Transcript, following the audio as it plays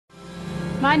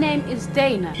My name is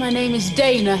Dayna. My name is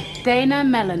Dayna. Dayna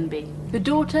Mellenby, the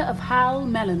daughter of Hal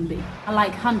Mellenby. I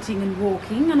like hunting and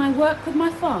walking, and I work with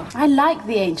my father. I like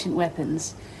the ancient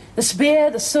weapons. The spear,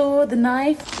 the sword, the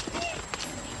knife.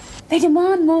 They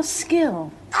demand more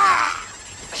skill.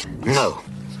 No.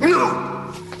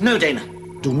 No! No,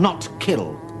 Dayna. Do not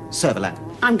kill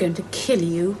Servalan. I'm going to kill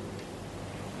you.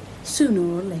 Sooner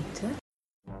or later.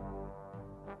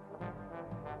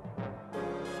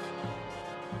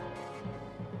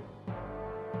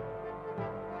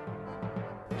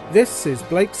 This is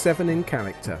Blake 7 in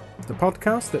Character, the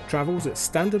podcast that travels at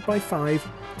standard by 5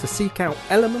 to seek out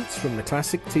elements from the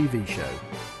classic TV show.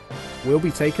 We'll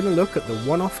be taking a look at the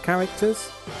one-off characters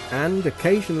and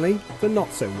occasionally the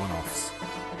not-so-one-offs.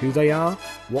 Who they are,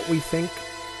 what we think,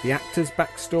 the actor's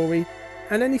backstory,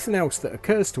 and anything else that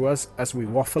occurs to us as we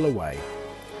waffle away.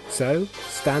 So,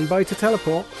 stand by to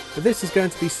teleport, but this is going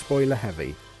to be spoiler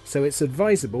heavy, so it's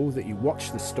advisable that you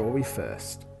watch the story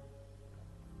first.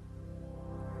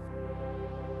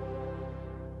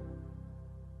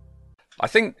 I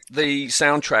think the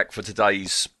soundtrack for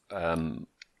today's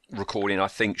recording, I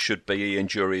think, should be Ian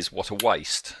Jury's "What a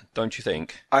Waste." Don't you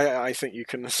think? I think you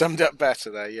can have summed up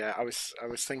better there. Yeah, I was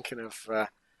thinking of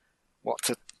what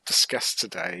to discuss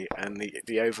today, and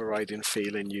the overriding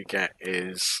feeling you get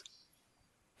is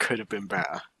could have been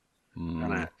better.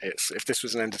 And it's if this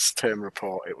was an end of term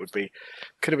report, it would be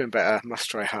could have been better. Must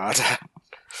try harder.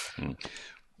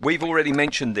 We've already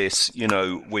mentioned this,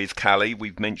 with Callie.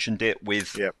 We've mentioned it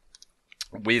with. Yep.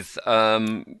 With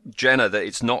Jenna, that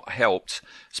it's not helped,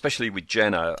 especially with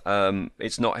Jenna,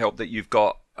 it's not helped that you've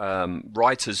got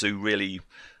writers who really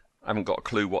haven't got a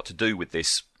clue what to do with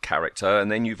this character, and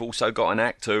then you've also got an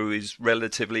actor who is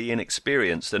relatively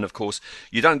inexperienced, and of course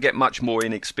you don't get much more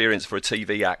inexperience for a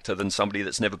TV actor than somebody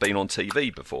that's never been on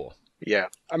TV before. Yeah,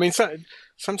 I mean,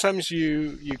 sometimes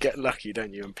you get lucky,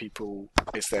 don't you? And people,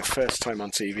 it's their first time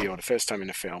on TV or the first time in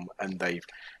a film, and they've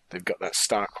got that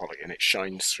star quality and it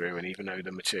shines through. And even though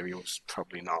the material's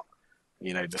probably not,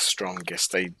 the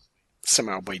strongest, they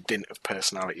somehow by dint of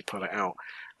personality pull it out.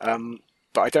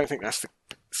 But I don't think that's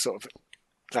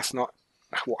that's not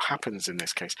what happens in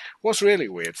this case. What's really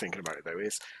weird thinking about it though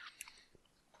is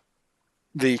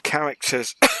the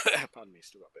characters. Pardon me,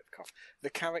 still got a bit of a cough. The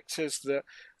characters that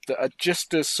are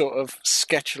just as sort of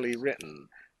sketchily written,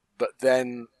 but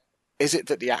then is it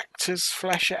that the actors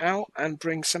flesh it out and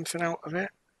bring something out of it?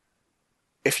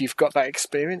 If you've got that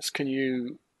experience, can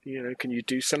you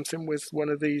do something with one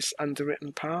of these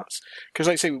underwritten parts? Because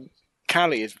like I say,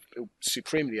 Callie is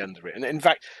supremely underwritten. In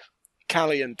fact,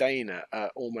 Callie and Dayna are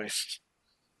almost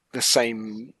the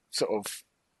same sort of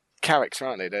character,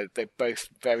 aren't they? They're both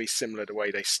very similar the way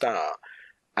they start.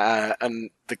 And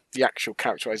the actual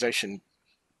characterization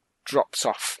drops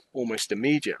off almost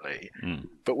immediately.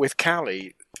 But with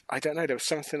Callie, I don't know, there was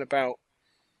something about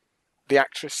the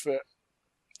actress that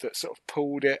sort of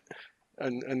pulled it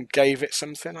and gave it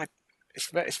something.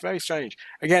 It's very strange.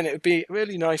 Again, it would be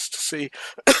really nice to see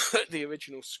the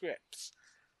original scripts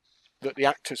that the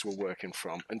actors were working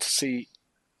from, and to see,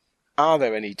 are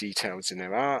there any details in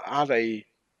there? Are they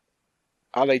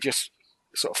just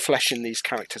sort of fleshing these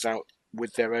characters out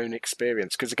with their own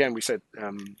experience? Because again, we said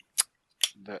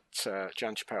that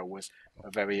Jan Chappell was a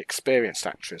very experienced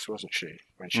actress, wasn't she,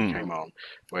 when she came on,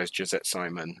 whereas Josette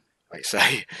Simon, they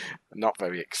say, not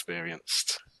very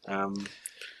experienced.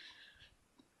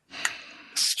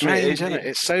 Strange, isn't it?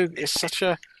 It's such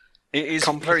a. It is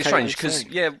very strange because,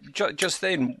 just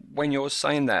then when you're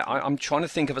saying that, I'm trying to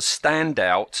think of a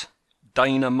standout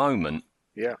Dayna moment.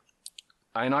 Yeah.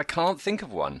 And I can't think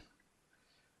of one.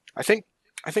 I think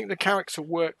the character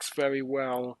works very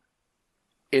well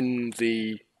in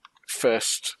the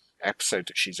first episode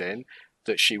that she's in,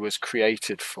 that she was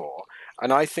created for.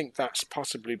 And I think that's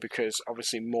possibly because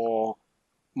obviously more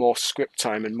script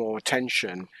time and more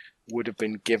attention would have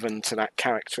been given to that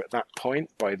character at that point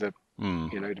by the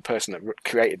the person that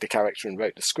created the character and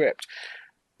wrote the script.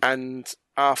 And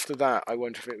after that, I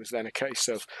wonder if it was then a case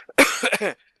of,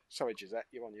 sorry, Gisette,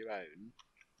 you're on your own,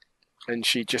 and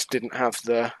she just didn't have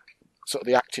the sort of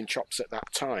the acting chops at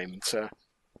that time to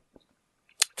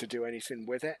do anything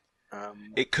with it.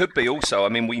 It could be also. I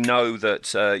mean, we know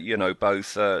that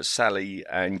both Sally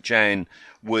and Jan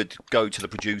would go to the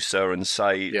producer and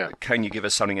say, "Can you give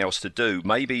us something else to do?"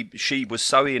 Maybe she was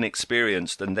so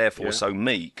inexperienced and therefore so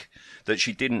meek that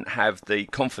she didn't have the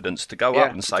confidence to go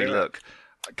up and say, "Look,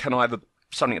 can I have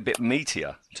something a bit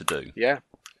meatier to do?" Yeah.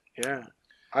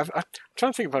 I'm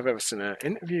trying to think if I've ever seen an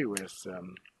interview with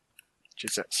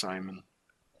Josette Simon.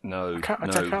 No, I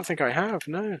can't think I have.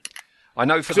 No. I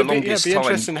know for the longest be time.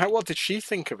 interesting. What did she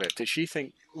think of it? Did she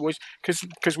think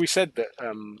because we said that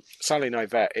Sally and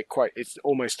Yvette, it's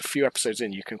almost a few episodes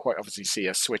in, you can quite obviously see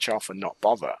her switch off and not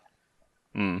bother.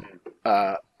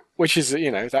 Which is,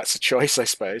 that's a choice, I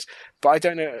suppose. But I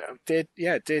don't know.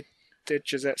 Did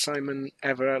Josette Simon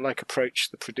ever approach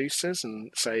the producers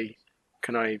and say,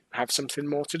 "Can I have something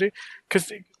more to do?"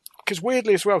 Because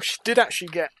weirdly as well, she did actually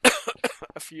get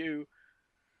a few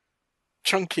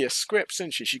chunkier scripts,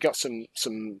 didn't she? She got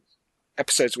some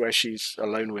episodes where she's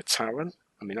alone with Tarrant.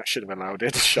 I mean, that should have allowed her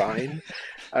to shine.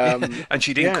 And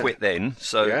she didn't quit then.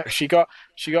 So yeah, she got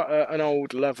an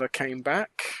old lover came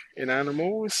back in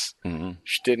Animals. Mm-hmm.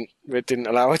 It didn't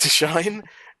allow her to shine.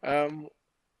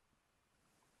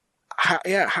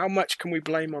 How much can we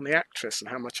blame on the actress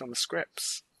and how much on the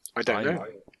scripts? I don't know.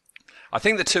 I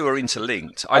think the two are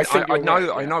interlinked. I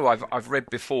know. I've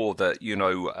read before that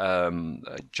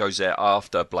Josette,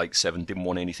 after Blake Seven, didn't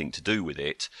want anything to do with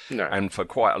it, and for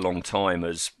quite a long time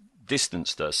has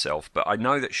distanced herself. But I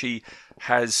know that she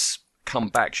has come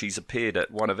back. She's appeared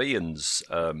at one of Ian's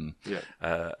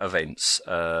events.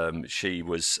 She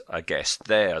was a guest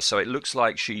there, so it looks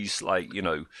like she's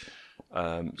slowly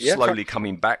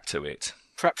coming back to it.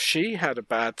 Perhaps she had a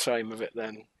bad time of it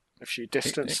then. If she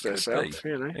distanced herself,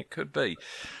 It could be.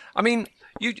 I mean,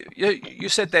 you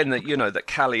said then that that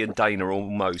Callie and Dayna are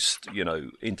almost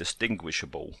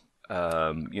indistinguishable.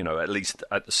 At least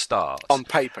at the start. On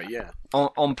paper, yeah.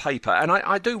 On paper, and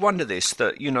I do wonder this,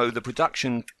 that the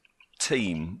production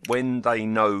team, when they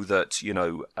know that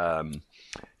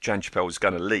Jan Chappelle is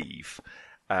going to leave,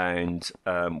 and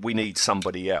we need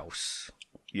somebody else,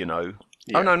 Yeah.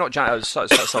 Oh no, not Jan.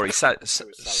 Sorry,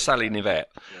 Sally Nivette.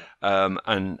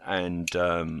 And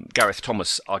Gareth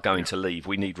Thomas are going to leave.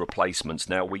 We need replacements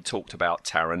now. We talked about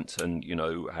Tarrant, and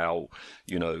how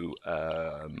the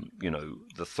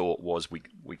thought was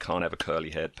we can't have a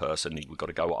curly-haired person. We've got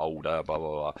to go older. Blah blah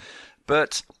blah.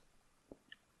 But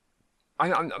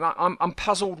I'm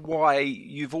puzzled why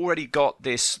you've already got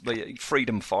this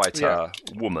freedom fighter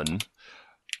woman.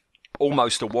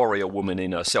 Almost a warrior woman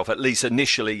in herself, at least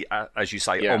initially, as you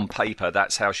say, on paper,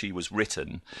 that's how she was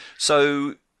written.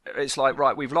 So it's like,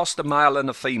 right, we've lost a male and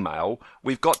a female.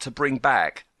 We've got to bring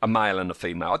back a male and a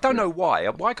female. I don't know why.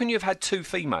 Why couldn't you have had two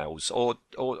females or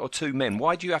two men?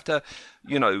 Why do you have to,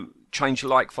 change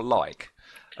like for like?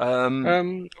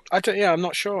 I'm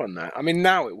not sure on that. I mean,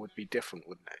 now it would be different,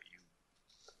 wouldn't it?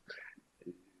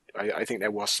 I think there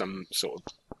was some sort of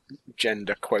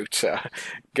gender quota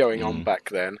going on back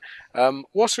then.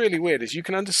 What's really weird is you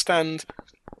can understand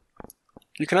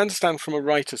from a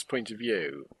writer's point of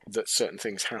view that certain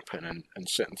things happen and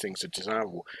certain things are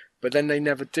desirable, but then they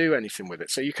never do anything with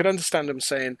it. So you could understand them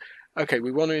saying, okay,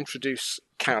 we want to introduce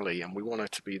Callie and we want her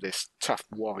to be this tough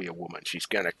warrior woman. She's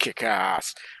going to kick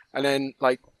ass. And then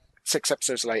 6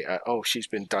 episodes later, she's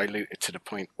been diluted to the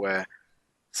point where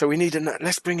so we need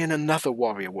let's bring in another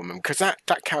warrior woman, because that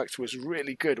character was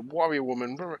really good, a warrior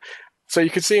woman. So you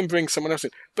could see him bring someone else in,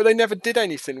 but they never did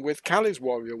anything with Callie's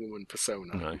warrior woman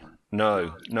persona.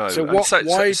 No. So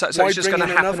why it's just going to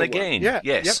happen again? Yeah,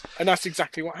 yes, yep. And that's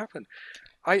exactly what happened.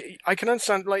 I can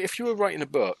understand, if you were writing a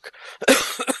book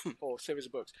or a series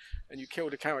of books and you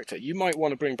killed a character, you might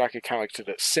want to bring back a character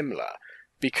that's similar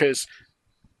because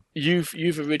you've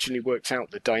originally worked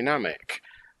out the dynamic.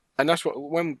 And that's what,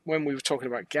 when we were talking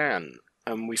about Gan,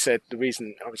 we said the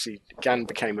reason, obviously, Gan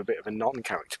became a bit of a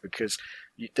non-character because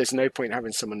there's no point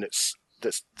having someone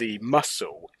that's the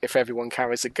muscle if everyone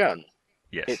carries a gun.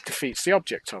 Yes. It defeats the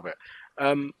object of it.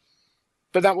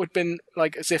 But that would have been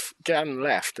as if Gan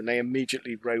left and they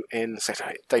immediately wrote in and said,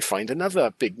 they find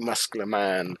another big muscular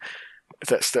man.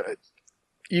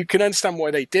 You can understand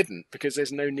why they didn't, because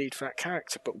there's no need for that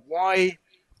character. But why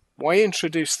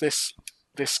introduce this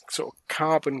sort of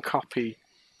carbon copy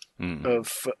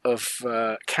of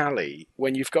Callie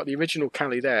when you've got the original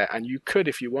Callie there, and you could,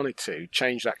 if you wanted to,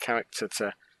 change that character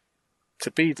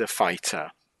to be the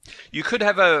fighter. You could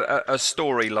have a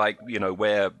story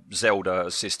where Zelda, her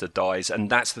sister, dies, and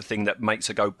that's the thing that makes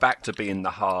her go back to being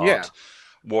the hard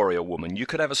warrior woman. You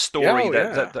could have a story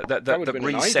that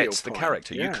resets the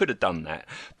character. Yeah. You could have done that.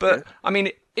 But, I mean,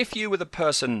 if you were the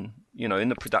person, in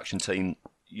the production team,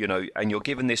 and you're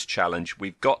given this challenge,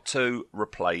 we've got to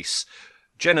replace,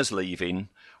 Jenna's leaving,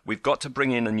 we've got to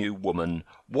bring in a new woman.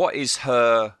 What is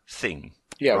her thing?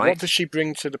 Yeah, right? What does she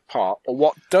bring to the pot, or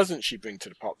what doesn't she bring to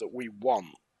the pot that we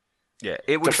want? Yeah,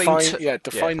 it would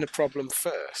define the problem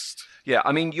first. Yeah,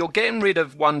 I mean, you're getting rid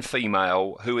of one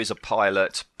female who is a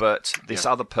pilot, but this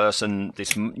other person,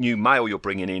 this new male you're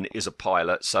bringing in, is a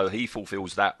pilot, so he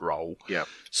fulfills that role. Yeah.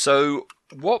 So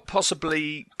what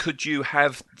possibly could you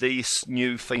have this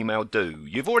new female do?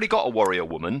 You've already got a warrior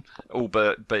woman,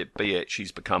 albeit be it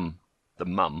she's become the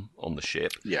mum on the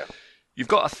ship. Yeah. You've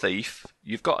got a thief.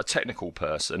 You've got a technical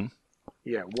person.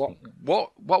 Yeah.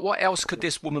 What else could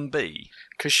this woman be?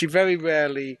 Because she very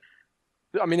rarely.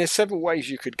 I mean, there's several ways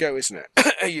you could go, isn't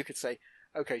it? You could say,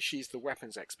 okay, she's the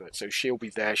weapons expert, so she'll be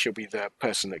there. She'll be the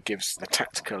person that gives the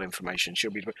tactical information.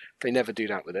 They never do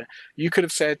that with her. You could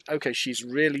have said, okay, she's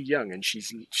really young and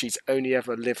she's only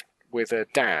ever lived with her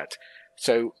dad.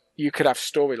 So you could have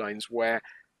storylines where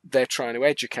they're trying to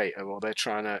educate her, or they're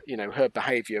trying to, her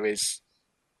behaviour is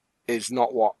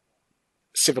not what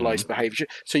civilized behaviour.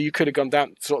 So you could have gone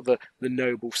down sort of the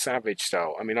noble savage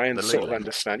style. I mean, I sort of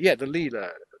understand. Yeah, the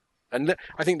Leela. And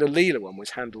I think the Leela one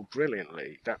was handled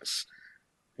brilliantly. That's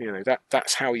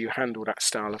how you handle that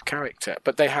style of character.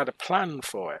 But they had a plan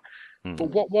for it.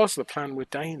 But what was the plan with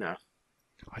Dayna?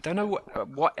 I don't know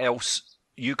what else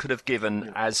you could have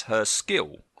given as her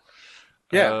skill.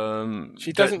 Yeah,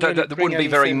 she doesn't. That wouldn't be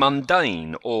very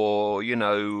mundane or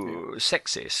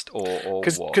sexist or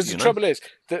because the trouble is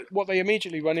that what they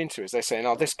immediately run into is they're saying,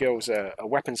 "Oh, this girl's a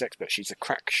weapons expert. She's a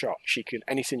crack shot. She can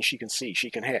anything she can see, she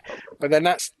can hear." But then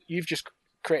you've just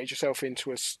created yourself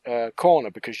into a corner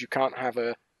because you can't have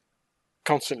her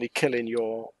constantly killing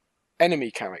your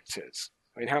enemy characters.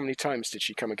 I mean, how many times did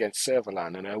she come against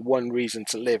Servalan, and her one reason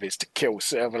to live is to kill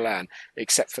Servalan,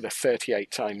 except for the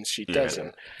 38 times she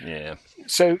doesn't? Yeah.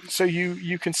 So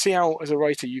you can see how, as a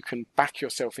writer, you can back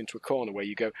yourself into a corner where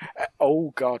you go,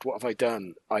 "Oh God, what have I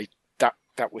done?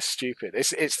 That was stupid."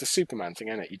 It's the Superman thing,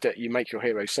 isn't it? You make your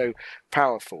hero so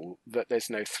powerful that there's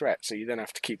no threat, so you then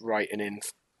have to keep writing in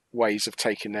ways of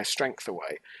taking their strength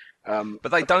away. But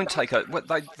they don't take her.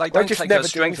 They don't take her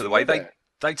strength away.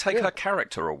 They take her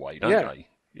character away, don't they?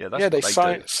 Yeah, that's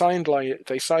what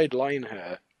they sideline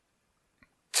her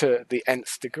to the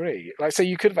nth degree. Like, so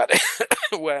you could have had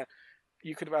it where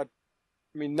you could have had.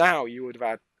 I mean, now you would have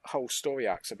had whole story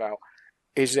arcs about,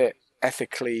 is it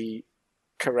ethically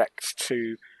correct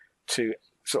to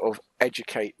sort of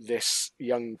educate this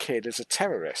young kid as a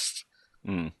terrorist?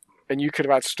 And you could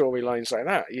have had storylines like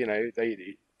that.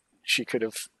 She could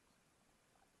have.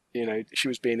 She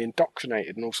was being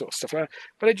indoctrinated and all sorts of stuff like that.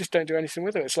 But they just don't do anything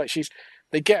with her. It's like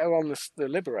they get her on the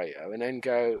Liberator and then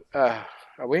go,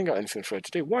 we ain't got anything for her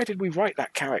to do. Why did we write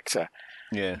that character?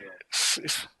 Yeah.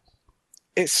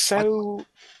 It's so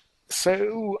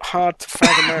hard to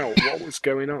fathom out what was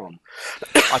going on.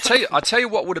 I tell you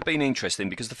what would have been interesting,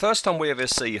 because the first time we ever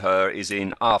see her is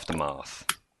in Aftermath.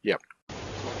 Yep.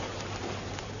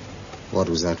 What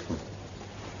was that for?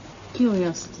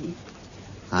 Curiosity.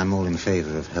 I'm all in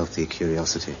favour of healthy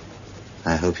curiosity.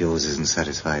 I hope yours isn't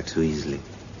satisfied too easily.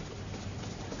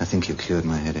 I think you've cured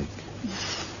my headache.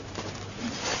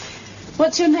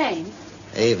 What's your name?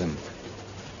 Avon.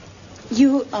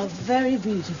 You are very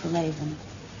beautiful, Avon.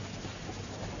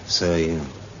 So are you.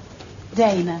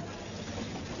 Dayna.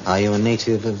 Are you a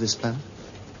native of this planet?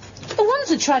 The ones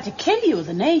that tried to kill you are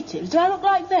the natives. Do I look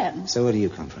like them? So where do you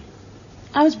come from?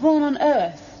 I was born on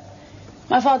Earth.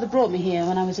 My father brought me here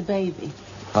when I was a baby.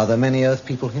 Are there many Earth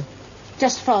people here?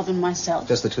 Just father and myself.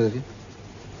 Just the two of you?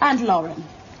 And Lauren.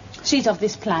 She's of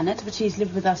this planet, but she's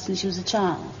lived with us since she was a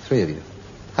child. Three of you.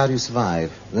 How do you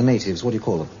survive? The natives, what do you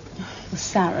call them? The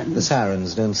Sarans. The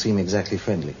Sarans don't seem exactly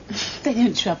friendly. They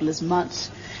don't trouble us much.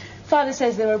 Father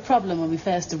says they were a problem when we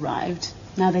first arrived.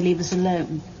 Now they leave us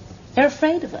alone. They're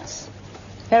afraid of us.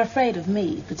 They're afraid of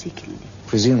me, particularly.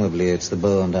 Presumably it's the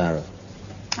bow and arrow.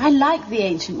 I like the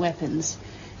ancient weapons.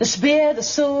 The spear, the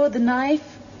sword, the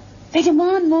knife. They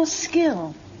demand more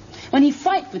skill. When you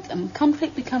fight with them,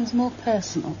 conflict becomes more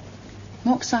personal,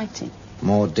 more exciting.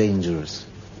 More dangerous.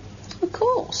 Of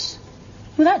course.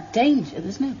 Without danger,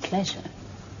 there's no pleasure.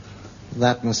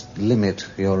 That must limit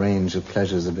your range of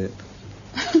pleasures a bit.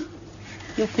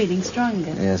 You're feeling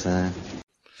stronger. Yes, I am.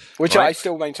 Which Right. I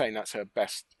still maintain that's her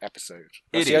best episode.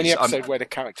 That's It the only is. episode where the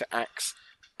character acts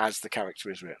as the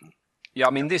character is written. Yeah, I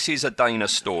mean, this is a Dayna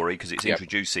story because it's Yep.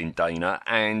 introducing Dayna,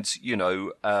 and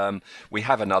we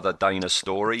have another Dayna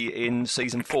story in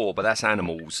season 4, but that's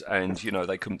animals, and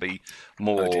they couldn't be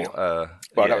more. dear.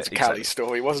 Well, that was a Callie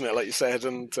story, wasn't it? Like you said,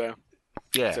 and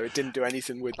Yeah, so it didn't do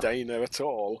anything with Dayna at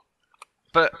all.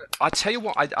 but I tell you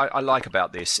what I like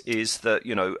about this is that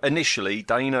initially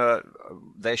Dayna,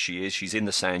 there she is, she's in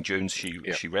the sand dunes,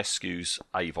 she rescues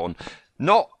Avon.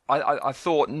 I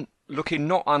thought. Looking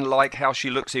not unlike how she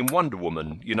looks in Wonder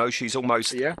Woman. She's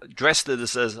almost dressed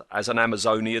as an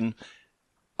Amazonian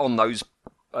on those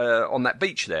on that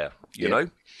beach there. You know,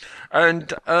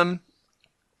 and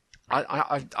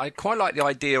I quite like the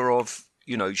idea of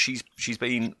she's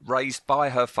been raised by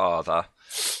her father.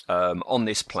 on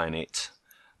this planet,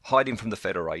 hiding from the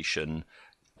Federation,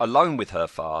 alone with her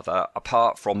father,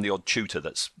 apart from the odd tutor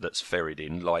that's ferried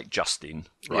in, like Justin,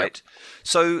 right?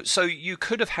 Yep. So you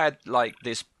could have had like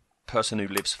this person who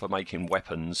lives for making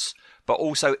weapons, but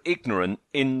also ignorant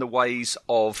in the ways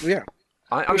of. Yeah.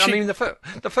 I mean,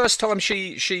 the first time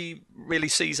she really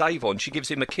sees Avon, she gives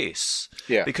him a kiss.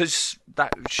 Yeah. Because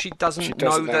she doesn't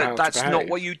know that that's not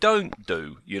what you don't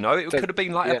do. You know, it could have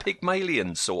been like a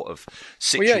Pygmalion sort of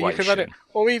situation. Well, yeah, you could have had it,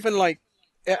 or even like.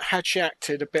 Had she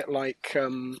acted a bit like,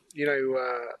 in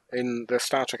the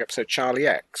Star Trek episode Charlie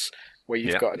X, where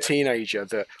you've got a teenager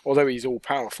that, although he's all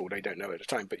powerful, they don't know at the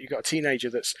time, but you've got a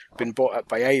teenager that's been brought up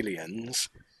by aliens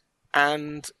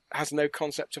and has no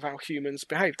concept of how humans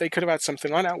behave. They could have had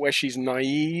something like that, where she's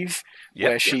naive,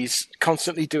 where she's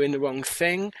constantly doing the wrong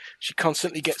thing, she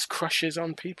constantly gets crushes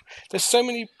on people. There's so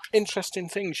many interesting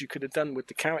things you could have done with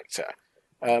the character,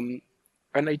 and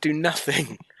they do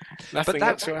nothing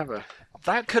whatsoever.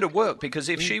 That could have worked, because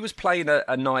if she was playing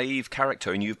a naive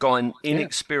character and you've got an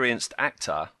inexperienced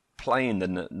actor playing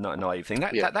the naive thing,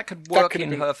 that could work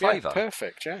in her favour. Yeah,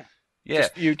 perfect, yeah.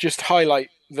 You just highlight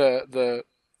the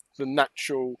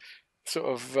natural sort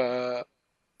of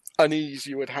unease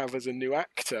you would have as a new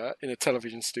actor in a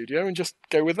television studio and just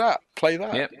go with that, play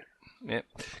that. Yeah.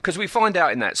 Because we find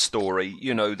out in that story,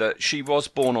 that she was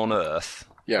born on Earth,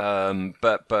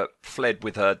 but fled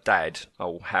with her dad,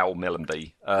 Hal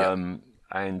Mellenby.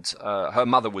 And her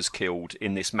mother was killed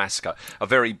in this massacre, a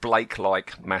very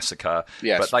Blake-like massacre.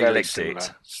 Yes, but they very legged similar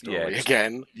it. Story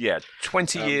again.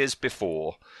 20 years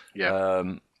before.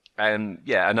 And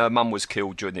her mum was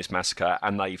killed during this massacre,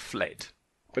 and they fled.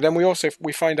 But then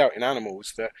we find out in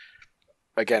Animals that,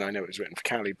 again, I know it was written for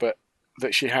Callie, but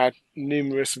that she had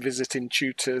numerous visiting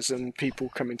tutors and people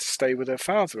coming to stay with her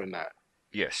father and that.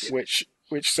 Yes. Which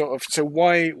sort of, so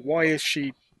why is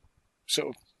she sort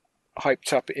of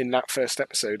hyped up in that first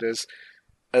episode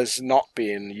as not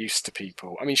being used to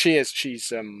people? I mean, she's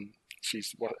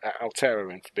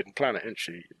Altera in Forbidden Planet, isn't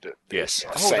she? Yes.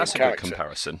 That's a good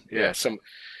comparison. Yeah.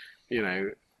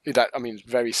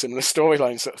 Very similar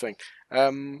storyline sort of thing.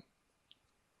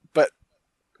 But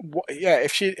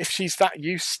if she's that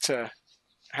used to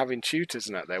having tutors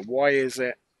and that there, why is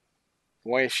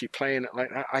she playing it like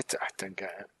that? I don't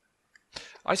get it.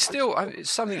 It's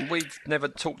something we've never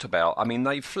talked about. I mean,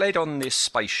 they fled on this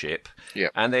spaceship,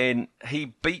 and then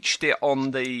he beached it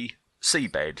on the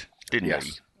seabed, didn't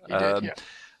he? He did, yeah.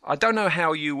 I don't know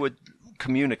how you would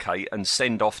communicate and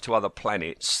send off to other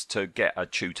planets to get a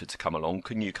tutor to come along.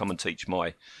 Can you come and teach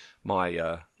my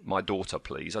daughter,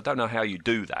 please? I don't know how you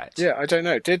do that. Yeah, I don't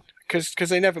know. Because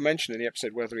they never mentioned in the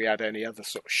episode whether he had any other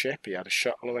sort of ship, he had a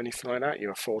shuttle or anything like that.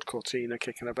 A Ford Cortina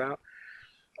kicking about.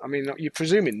 I mean, you're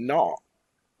presuming not.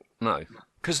 No,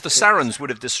 because the Sarans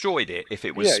would have destroyed it if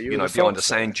it was, behind a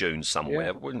sand dune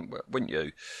somewhere, wouldn't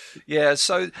you? Yeah,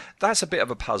 so that's a bit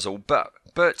of a puzzle,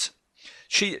 but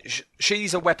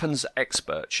she's a weapons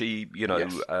expert. She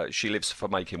lives for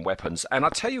making weapons, and I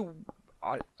tell you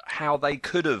how they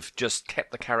could have just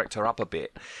kept the character up a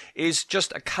bit is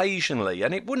just occasionally,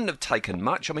 and it wouldn't have taken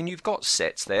much. I mean, you've got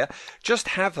sets there. Just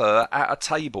have her at a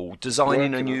table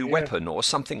designing a new weapon or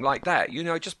something like that.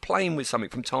 Just playing with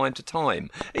something from time to time.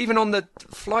 Even on the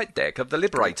flight deck of the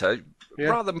Liberator,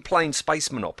 rather than playing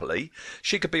Space Monopoly,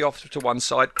 she could be off to one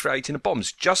side creating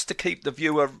bombs just to keep the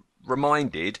viewer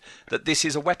reminded that this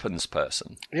is a weapons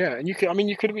person. Yeah, and you could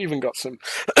have even got some,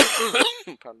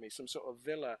 some sort of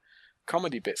villa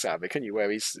comedy bits out of it, can you? Where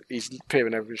he's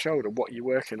peering over his shoulder. What are you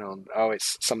working on? Oh,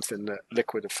 it's something that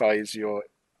liquefies your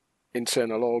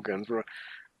internal organs,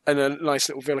 and a nice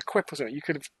little villa quip or something. You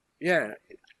could have,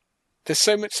 There's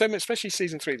so much, especially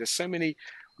season 3. There's so many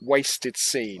wasted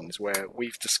scenes where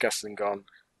we've discussed and gone,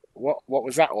 what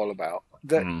was that all about?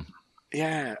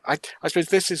 I suppose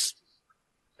this is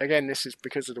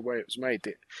because of the way it was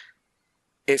made.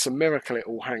 It's a miracle it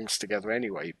all hangs together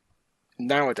anyway.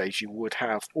 Nowadays, you would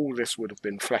have all this would have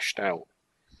been fleshed out,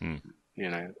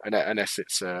 unless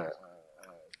it's a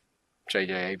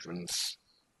J.J. Abrams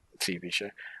TV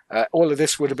show. All of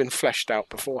this would have been fleshed out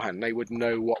beforehand. They would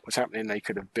know what was happening. They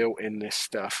could have built in this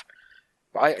stuff.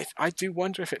 But I do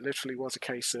wonder if it literally was a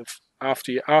case of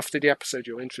after the episode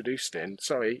you're introduced in,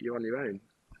 sorry, you're on your own.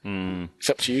 It's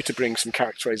up to you to bring some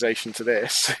characterization to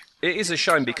this. It is a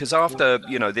shame because after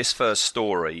this first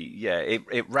story,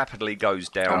 it rapidly goes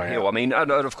downhill. I mean,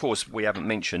 and of course we haven't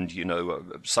mentioned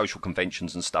social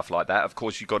conventions and stuff like that. Of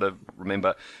course you've got to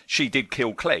remember she did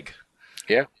kill Clegg.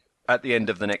 Yeah. At the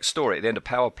end of the next story, at the end of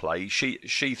Power Play, she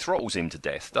throttles him to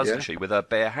death, doesn't she, with her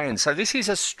bare hands? So this is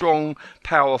a strong,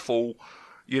 powerful,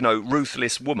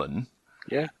 ruthless woman.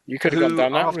 Yeah, you could have gone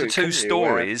down that after route, two couldn't you,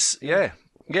 where- stories, yeah,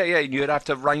 you'd have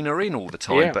to rein her in all the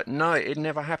time. Yeah. But no, it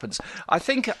never happens. I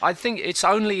think it's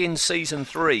only in season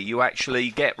 3 you actually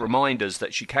get reminders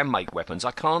that she can make weapons.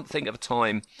 I can't think of a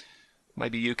time.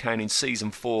 Maybe you can in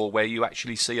season 4 where you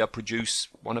actually see her produce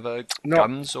one of her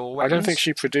guns or weapons. I don't think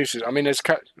she produces. I mean,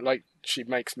 like she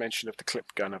makes mention of the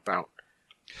clip gun about.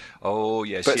 Oh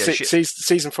yes, but yeah.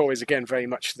 Season 4 is again very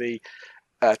much the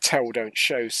tell don't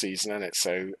show season, isn't it?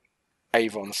 So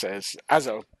Avon says, as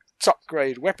a top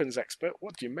grade weapons expert,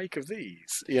 what do you make of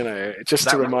these? You know, just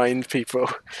to remind people.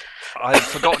 I've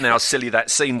forgotten how silly that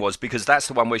scene was, because that's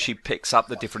the one where she picks up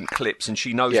the different clips and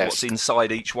she knows what's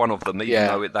inside each one of them, even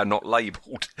though they're not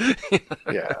labelled.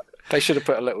 Yeah, they should have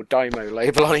put a little Dymo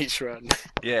label on each run.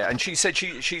 Yeah, and she said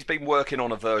she's been working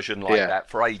on a version like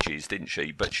that for ages, didn't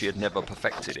she? But she had never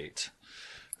perfected it.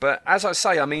 But as I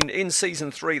say, I mean, in season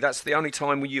 3, that's the only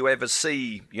time you ever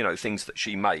see, things that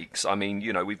she makes. I mean,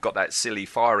 we've got that silly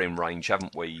firing range,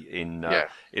 haven't we, in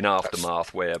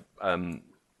Aftermath, where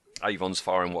Avon's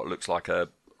firing what looks like a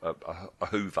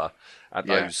Hoover at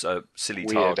those silly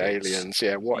weird targets. Aliens.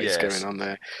 Yeah, what is going on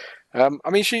there?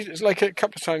 I mean, she's like a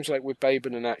couple of times, like with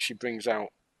Baben and that, she brings out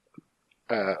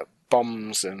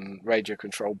bombs and radio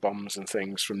control bombs and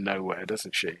things from nowhere,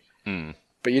 doesn't she? Mm.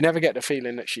 But you never get the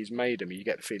feeling that she's made them. You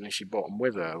get the feeling she brought them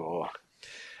with her, or.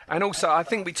 And also, I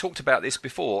think we talked about this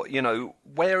before.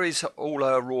 Where is all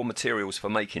her raw materials for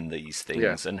making these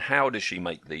things, and how does she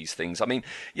make these things? I mean,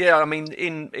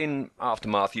 in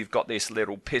Aftermath, you've got this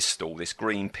little pistol, this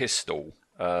green pistol,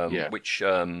 which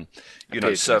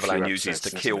Servalan uses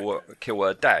to kill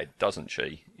her dad, doesn't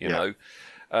she? You know.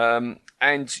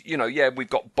 And we've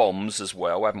got bombs as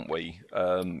well, haven't we?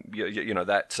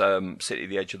 That City of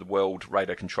the Edge of the World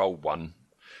radar controlled one,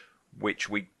 which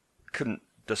we couldn't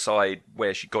decide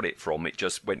where she got it from. It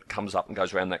just comes up and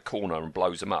goes around that corner and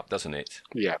blows them up, doesn't it?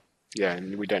 Yeah,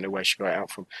 and we don't know where she got it out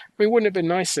from. I mean, wouldn't it have been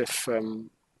nice if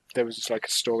there was like a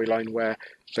storyline where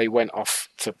they went off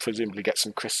to presumably get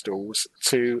some crystals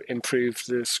to improve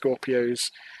the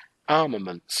Scorpio's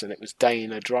armaments, and it was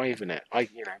Dayna driving it.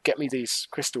 Get me these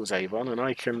crystals, Avon, and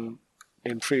I can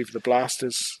improve the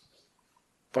blasters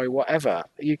by whatever.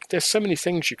 There's so many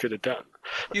things you could have done.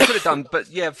 You could have done, but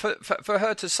for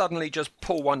her to suddenly just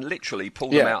pull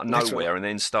them out of nowhere and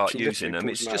then start using them,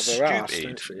 it's just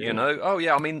stupid, Oh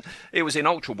yeah, I mean, it was in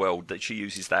Ultra World that she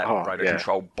uses that radar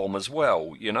control bomb as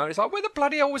well. It's like, where the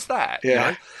bloody hell was that?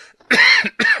 Yeah.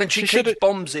 And she keeps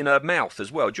bombs in her mouth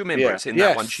as well. Do you remember? It's in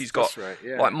that one. She's got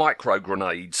like micro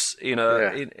grenades in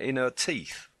her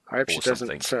teeth. I hope she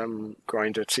doesn't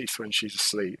grind her teeth when she's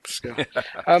asleep.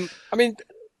 I mean,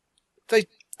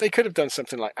 they could have done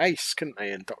something like Ace, couldn't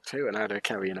they, in Doctor Who, and had her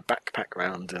carrying a backpack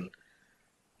around, and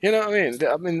you know what I mean?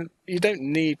 I mean, you don't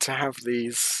need to have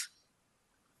these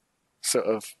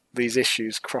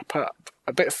issues crop up.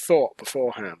 A bit of thought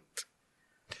beforehand.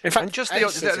 In fact, and just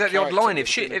the odd line. If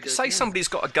say somebody's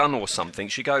got a gun or something,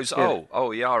 she goes,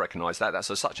 "Oh, yeah, I recognise that. That's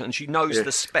a such," and she knows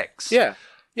the specs. Yeah.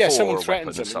 Someone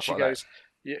threatens them, and she goes,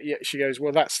 she goes,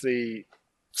 "Well, that's the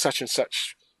such and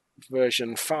such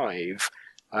version 5.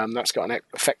 That's got an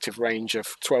effective range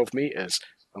of 12 meters,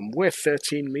 and we're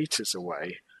 13 meters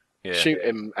away. Yeah. Shoot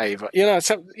him, Ava.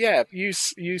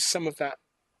 Use some of that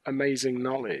amazing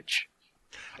knowledge.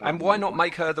 And why not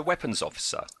make her the weapons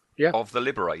officer of the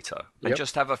Liberator, and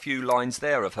just have a few lines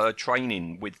there of her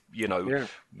training with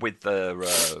with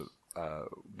the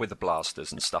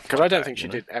blasters and stuff. Because I don't think she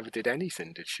ever did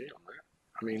anything, did she? On that?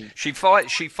 I mean, she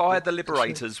fired the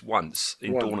Liberators once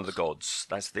in Dawn of the Gods.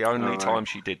 That's the only time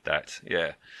she did that.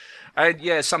 Yeah.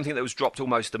 And something that was dropped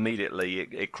almost immediately,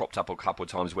 it cropped up a couple of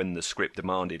times when the script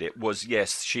demanded it, was,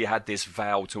 she had this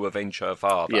vow to avenge her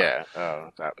father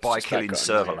by killing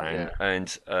Servalan,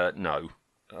 and no.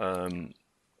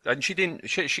 And she didn't,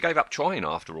 she gave up trying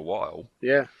after a while.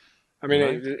 Yeah. I mean,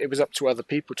 it was up to other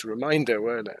people to remind her,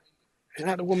 weren't it? Isn't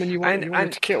that the woman you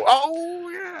wanted to kill? Oh,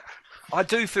 yeah. I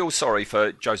do feel sorry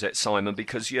for Josette Simon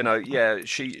because,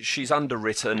 she's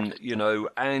underwritten,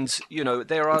 and,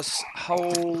 there are a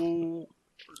whole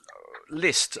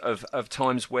list of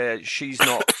times where she's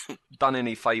not done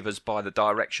any favours by the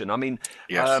direction. I mean,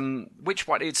 which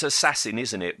one? It's Assassin,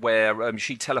 isn't it? Where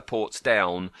she teleports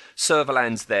down,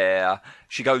 Servalan's there,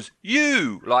 she goes,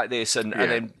 you, like this, and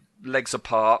then legs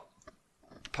apart,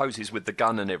 poses with the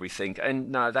gun and everything.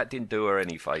 And no, that didn't do her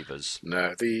any favours.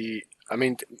 No,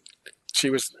 she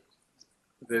was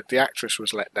the actress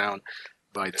was let down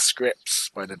by the scripts,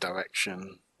 by the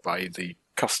direction, by the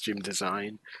costume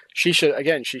design. She should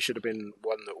have been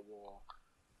one that wore,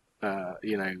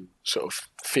 sort of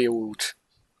field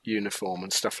uniform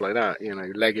and stuff like that.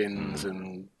 Leggings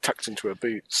and tucked into her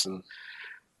boots, and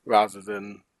rather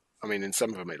than. I mean, in some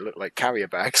of them it looked like carrier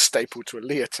bags stapled to a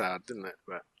leotard, didn't it?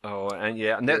 But Oh, and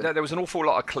and there was an awful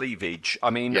lot of cleavage.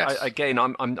 I mean, yes.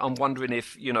 I'm wondering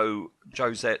if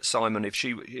Josette Simon, if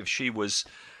she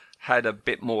had a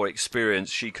bit more experience,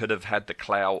 she could have had the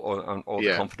clout or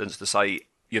the confidence to say,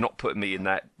 "You're not putting me in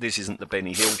that. This isn't the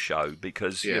Benny Hill show,"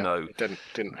 because it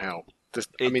didn't help.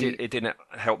 It didn't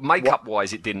help. Makeup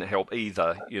wise, it didn't help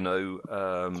either.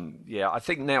 I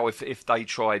think now if they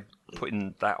tried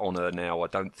putting that on her now, I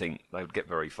don't think they would get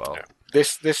very far. Yeah.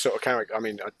 This sort of character. I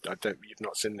mean, I don't. You've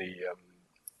not seen the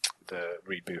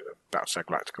reboot of Battlestar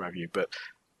Galactica, have you? But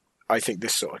I think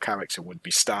this sort of character would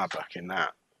be Starbuck in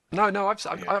that. No, I've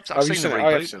seen the reboot.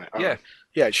 I have seen it. Yeah,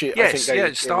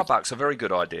 yeah. Starbuck's a very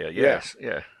good idea. Yes,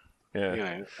 yeah.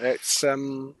 It's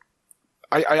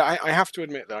I have to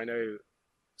admit that I know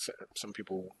some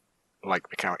people like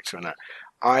the character in that.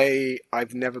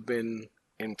 I've never been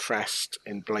impressed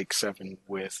in Blake Seven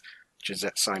with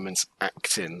Josette Simon's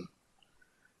acting.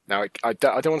 Now, I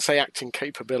don't want to say acting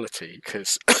capability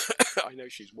because I know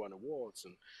she's won awards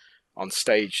and on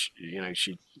stage,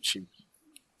 she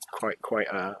quite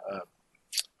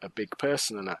a big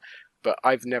person in that. But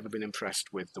I've never been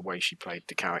impressed with the way she played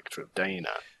the character of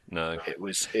Dayna. No, it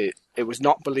was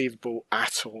not believable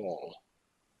at all.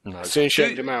 No. As soon as she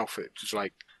opened her mouth, it was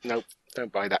like, nope,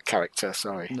 don't buy that character.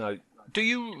 Sorry. No. Do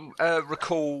you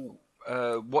recall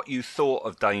what you thought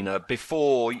of Dayna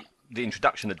before the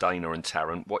introduction of Dayna and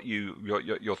Tarrant? What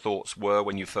your thoughts were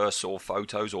when you first saw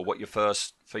photos, or what your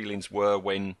first feelings were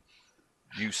when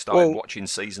you started watching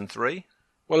season 3?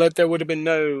 Well, there would have been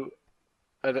no.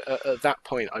 At that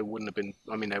point, I wouldn't have been.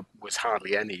 I mean, there was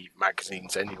hardly any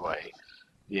magazines anyway.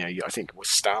 I think it was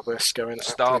Starburst going.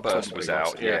 Starburst was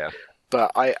out, yeah.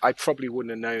 But I probably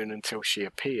wouldn't have known until she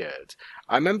appeared.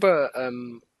 I remember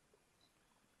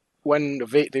when the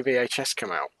VHS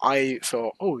came out, I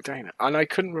thought, oh, Dayna. And I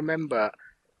couldn't remember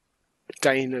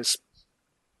Dayna's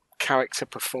character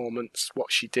performance,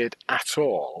 what she did at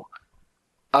all,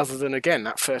 other than, again,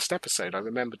 that first episode. I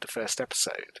remembered the first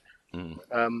episode.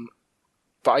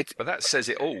 But that says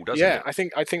it all, doesn't it? Yeah, I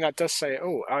think that does say it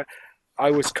all.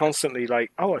 I was constantly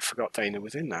like, oh, I forgot Dayna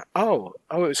was in that. Oh,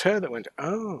 it was her that went,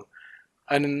 oh.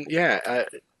 And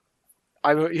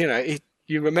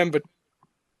you remembered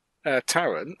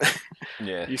Tarrant.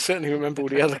 Yeah. You certainly remember all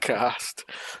the other cast.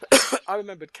 I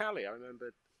remembered Callie. I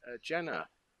remembered Jenna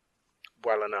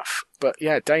well enough. But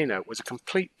yeah, Dayna was a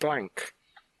complete blank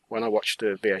when I watched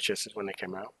the VHSs when they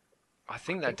came out. I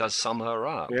think that does sum her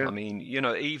up. Yeah. I mean,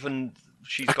 even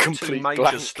she's got 2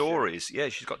 major stories. Yeah,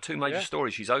 she's got 2 major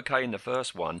stories. She's okay in the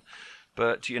first one.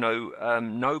 But,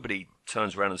 nobody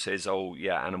turns around and says, oh,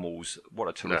 yeah, Animals, what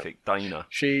a terrific Dayna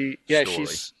story.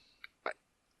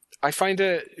 I find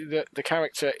her, the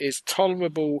character is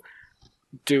tolerable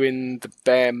doing the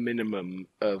bare minimum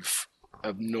of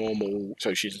normal,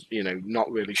 so she's, not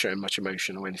really showing much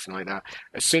emotion or anything like that.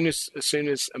 As soon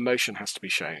as emotion has to be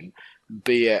shown,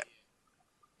 be it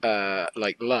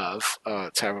like love,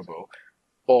 terrible,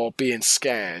 or being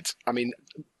scared. I mean,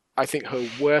 I think her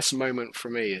worst moment for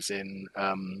me is in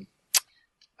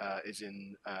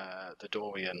the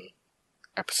Dorian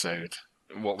episode.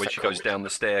 What, when she goes down the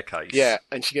staircase? Yeah,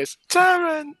 and she goes,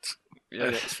 Tarrant! Yeah.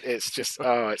 And it's just,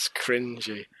 it's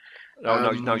cringy.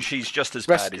 Oh, no, she's just as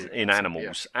bad as in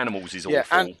Animals. Yeah. Animals is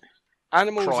awful.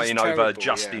 Animals crying is terrible, over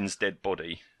Justin's dead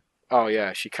body. Oh,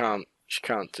 yeah, she can't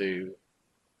do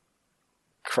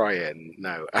crying,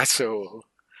 no, at all.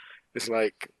 It's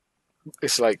like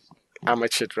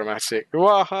amateur dramatic.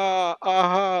 Aha,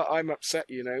 aha, I'm upset,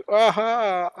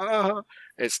 Aha, aha.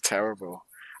 It's terrible.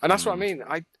 And that's what I mean.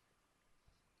 I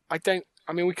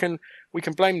mean, we can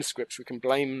blame the scripts, we can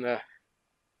blame the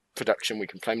production, we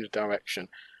can blame the direction,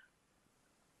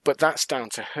 but that's down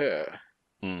to her.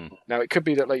 Now, it could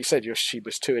be that, like you said, she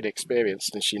was too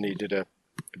inexperienced and she needed a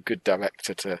good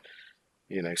director to,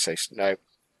 say, no,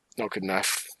 not good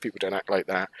enough. People don't act like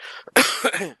that.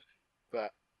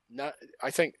 But no,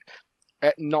 I think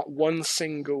not one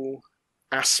single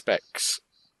aspect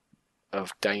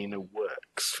of Dayna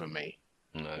works for me.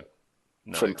 No.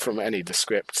 From any of the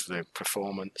script, the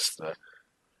performance,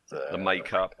 the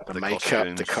makeup,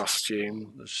 the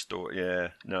costume, the story. Yeah,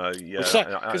 no, yeah.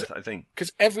 I think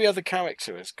because every other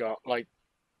character has got, like,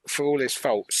 for all his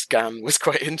faults, Scan was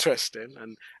quite interesting,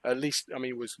 and at least, I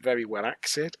mean, was very well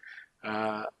acted.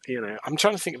 I'm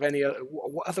trying to think of any other.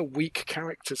 What other weak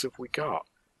characters have we got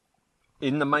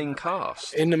in the main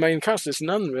cast? In the main cast, there's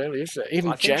none really, is there?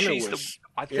 Even Jenna was.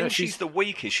 I think she's the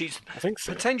weakest. She's I think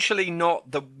so. Potentially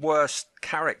not the worst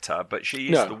character, but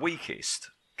she is the weakest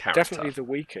character. Definitely the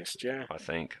weakest, yeah. I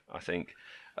think.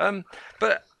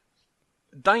 But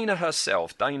Dayna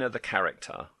herself, Dayna the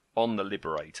character on The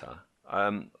Liberator,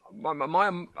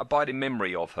 my abiding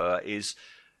memory of her is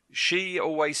she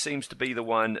always seems to be the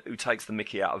one who takes the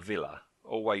mickey out of Villa,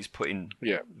 always putting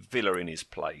Villa in his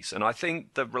place. And I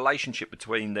think the relationship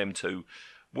between them two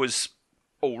was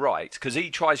all right, because he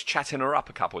tries chatting her up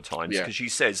a couple of times, because she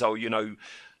says, oh,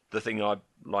 the thing I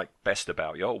like best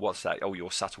about you, oh, what's that? Oh,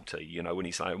 your subtlety, when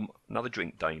he's saying, another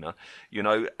drink, Dayna,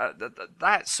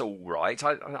 that's all right.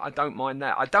 I don't mind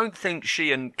that. I don't think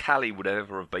she and Callie would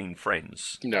ever have been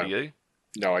friends. No. Do you?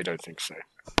 No, I don't think so.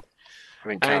 I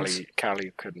think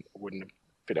Callie wouldn't have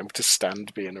been able to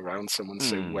stand being around someone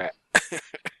so wet.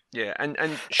 Yeah, and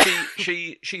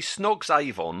she snogs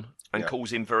Avon and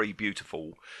calls him very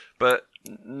beautiful, but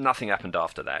nothing happened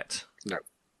after that.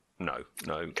 No.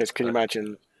 Because can you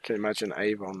imagine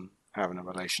Avon having a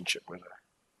relationship with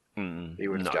her? He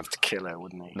would have to kill her,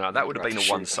 wouldn't he? No, that would have been a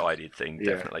one-sided thing,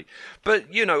 definitely. But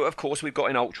of course, we've got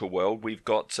in Ultra World, we've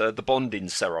got the bonding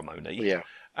ceremony. Yeah.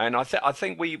 And I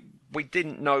think we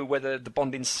didn't know whether the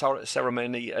bonding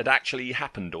ceremony had actually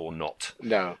happened or not.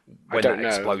 No, when I don't that know.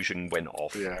 explosion went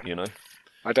off. Yeah.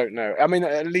 I don't know. I mean,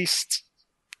 at least,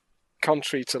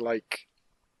 contrary to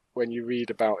when you read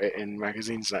about it in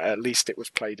magazines, at least it was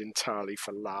played entirely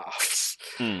for laughs.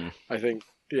 I think,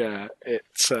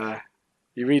 it's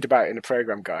you read about it in a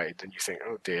program guide and you think,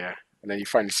 oh dear, and then you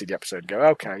finally see the episode and go,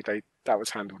 okay, that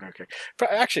was handled okay.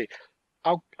 But actually,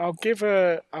 I'll give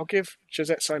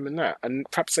Josette Simon that, and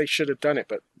perhaps they should have done it,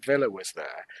 but Villa was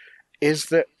there. Is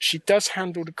that she does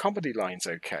handle the comedy lines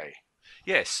okay?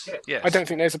 Yes. I don't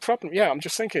think there's a problem. Yeah, I'm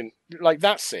just thinking,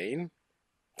 that scene,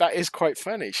 that is quite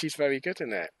funny. She's very good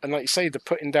in it, and like you say, the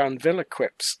putting down Villa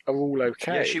quips are all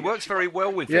okay. Yeah, she works very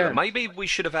well with Villa. Maybe we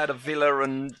should have had a Villa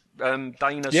and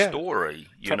Dayna story.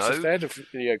 Perhaps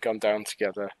if they'd have gone down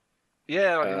together.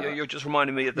 Yeah, you're just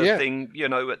reminding me of the thing,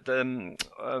 at the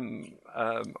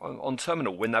on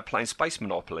Terminal when they're playing Space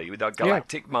Monopoly with our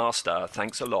Galactic Master.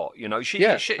 Thanks a lot.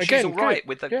 She's all right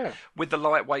with the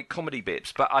lightweight comedy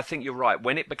bits, but I think you're right.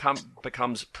 When it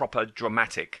becomes proper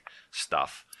dramatic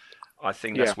stuff, I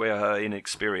think that's where her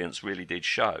inexperience really did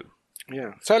show.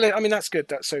 Yeah. So I mean that's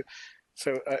good. So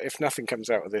if nothing comes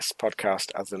out of this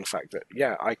podcast other than the fact that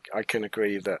I can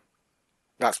agree that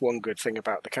that's one good thing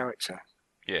about the character.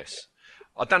 Yes.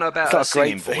 I don't know about her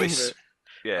singing voice.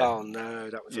 Yeah. Oh no,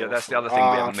 that was awful. That's the other thing we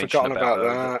haven't mentioned about her.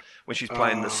 That. When she's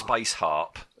playing the space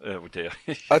harp. Oh dear.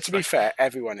 To be fair,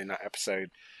 everyone in that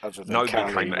episode, other than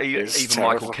nobody Callie, came. Even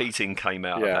terrible. Michael Keating came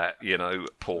out of that.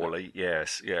 Poorly.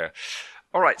 Yes. Yeah.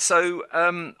 All right. So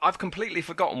I've completely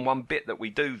forgotten one bit that we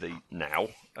do now,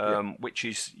 which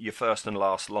is your first and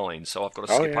last line. So I've got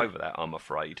to skip over that, I'm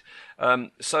afraid.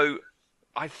 So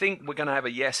I think we're going to have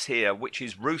a yes here, which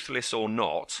is ruthless or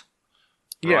not.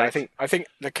 Yeah, right? I think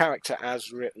the character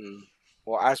as written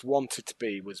or as wanted to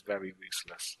be was very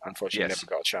ruthless. Unfortunately, never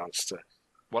got a chance to.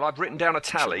 Well, I've written down a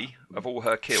tally of all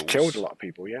her kills. She killed a lot of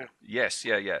people, yeah. Yes,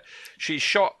 yeah. She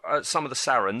shot some of the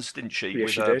Sarans, didn't she,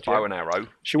 with she a did, bow and arrow.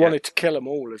 She wanted to kill them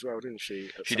all as well, didn't she?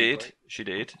 She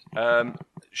did.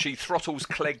 She throttles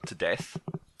Clegg to death.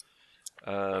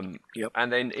 And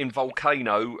then in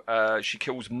Volcano, she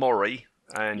kills Maury.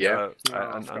 And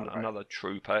another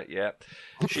trooper,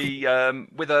 She,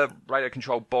 with a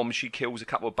radio-controlled bomb, she kills a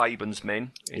couple of Baban's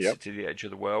men in City the Edge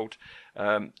of the World.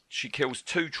 She kills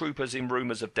 2 troopers in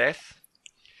Rumours of Death.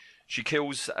 She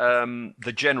kills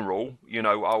the general,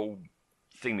 old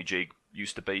thingamajig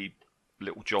used to be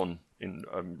Little John in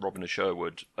Robin of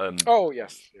Sherwood. In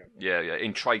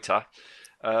Traitor.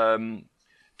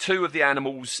 2 of the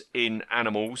animals in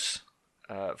Animals.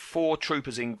 4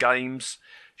 troopers in Games.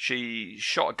 She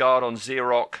shot a guard on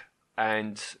Xerox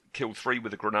and killed 3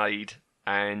 with a grenade.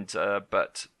 And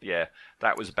that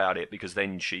was about it, because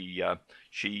then she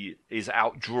is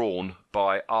outdrawn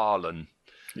by Arlen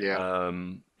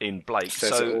in Blake.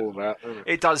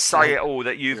 It does say it all,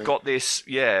 that you've got this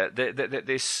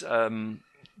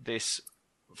this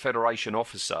Federation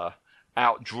officer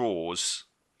outdraws.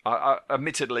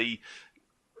 Admittedly,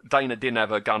 Dayna didn't have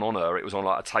her gun on her; it was on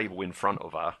a table in front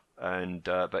of her. And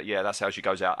that's how she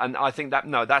goes out. And I think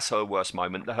that's her worst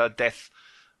moment. Her death,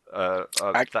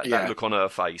 that look on her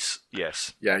face.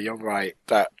 Yes. Yeah, you're right.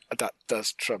 That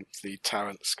does trump the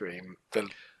Tarrant scream.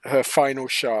 Her final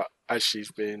shot as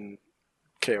she's been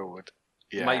killed.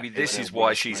 Yeah, maybe this is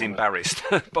why she's embarrassed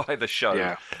by the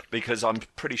show, because I'm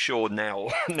pretty sure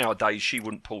nowadays she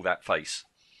wouldn't pull that face.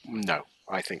 No,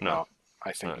 I think not.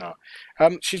 Not.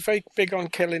 She's very big on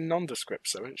killing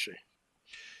nondescripts, though, isn't she?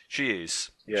 She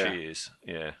is. Yeah. She is.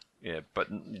 Yeah. But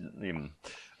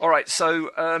all right.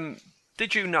 So,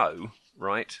 did you know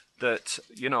right? That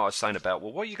I was saying about,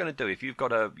 well, what are you going to do if you've got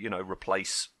to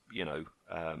replace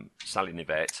Sally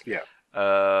Nivette? Yeah.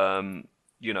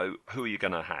 Who are you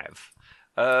going to have?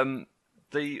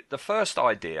 The first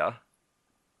idea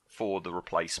for the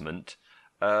replacement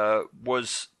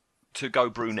was to go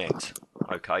brunette.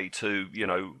 Okay,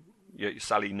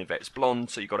 Sally Nivette's blonde,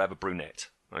 so you've got to have a brunette.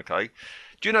 Okay,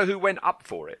 do you know who went up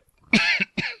for it?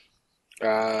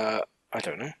 I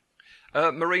don't know.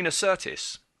 Marina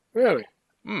Sirtis. Really?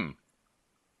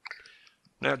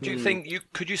 Now, do you think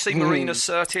could you see Marina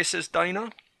Sirtis as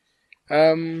Dayna?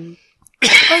 I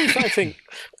think.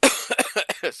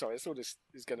 Sorry, I thought this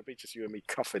is going to be just you and me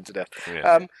coughing to death.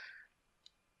 Yeah.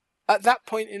 At that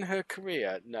point in her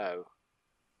career, no,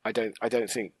 I don't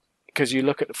think, because you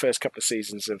look at the first couple of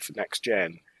seasons of Next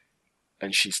Gen,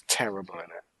 and she's terrible in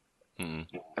it.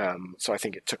 So I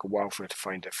think it took a while for her to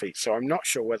find her feet. So I'm not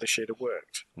sure whether she'd have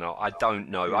worked. No, I don't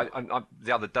know. I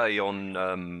the other day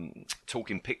on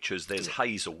Talking Pictures, there's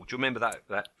Hazel. Do you remember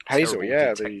that Hazel?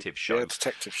 Yeah, detective show. Yeah,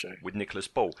 detective show with Nicholas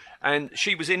Ball, and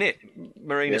she was in it.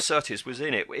 Marina Sirtis was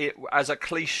in it as a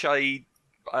cliche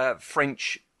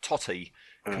French totty,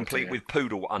 complete with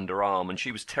poodle underarm, and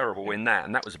she was terrible in that.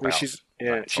 And that was about. She's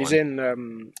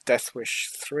in Death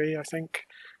Wish 3, I think.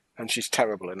 And she's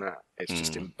terrible in that. It's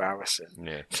just embarrassing.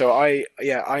 Yeah. So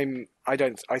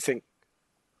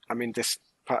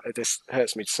this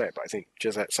hurts me to say it, but I think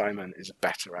Josette Simon is a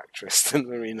better actress than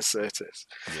Marina Sirtis.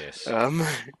 Yes.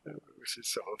 Which is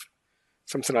sort of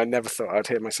something I never thought I'd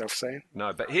hear myself saying.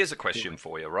 No, but here's a question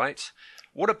for you, right?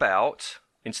 What about,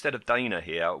 instead of Dayna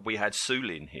here, we had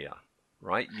Sulin here,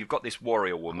 right? You've got this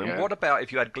warrior woman. Yeah. What about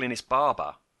if you had Glynis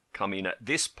Barber come in at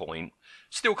this point?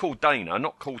 Still called Dayna,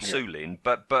 not called Sulin,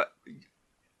 but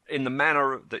in the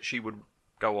manner that she would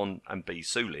go on and be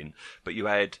Sulin, but you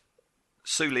had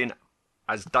Sulin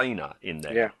as Dayna in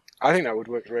there. Yeah, I think that would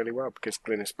work really well because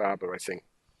Glynis Barber, I think,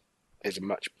 is a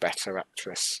much better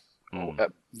actress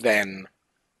than.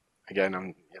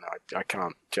 Again, I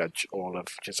can't judge all of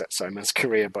Josette Simon's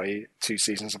career by 2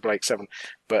 seasons of Blake Seven,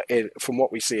 but from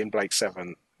what we see in Blake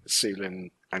Seven,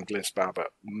 Sulin and Glynis Barber,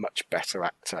 much better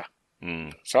actor.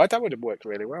 So that would have worked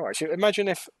really well. Actually, imagine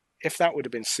if that would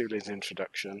have been Sulin's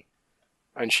introduction,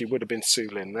 and she would have been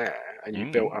Sulin there, and you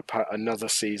built up another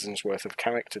season's worth of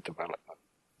character development.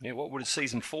 Yeah, what would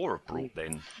season 4 have brought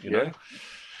then? You know.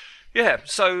 Yeah.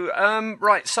 So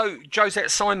right. So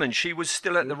Josette Simon, she was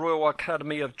still at the Royal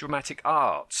Academy of Dramatic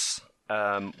Arts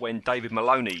when David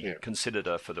Maloney considered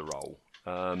her for the role.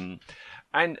 And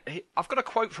I've got a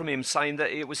quote from him saying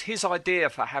that it was his idea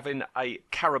for having a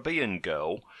Caribbean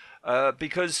girl.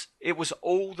 Because it was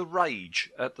all the rage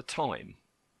at the time.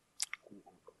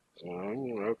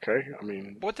 Okay, I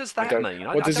mean... What does that mean?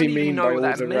 What does he mean by all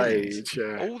the rage?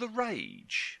 All the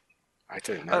rage? I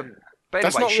don't know. But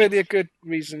that's anyway, not really a good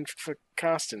reason for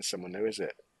casting someone, though, is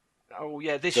it? Oh,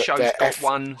 yeah, this show's got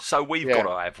one, so we've got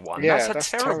to have one. Yeah,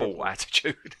 that's a terrible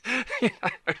attitude.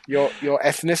 Your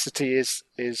ethnicity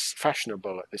is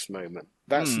fashionable at this moment.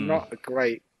 That's not a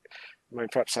great... I mean,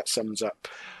 perhaps that sums up...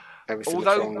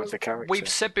 Although we've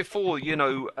said before,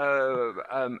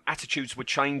 attitudes were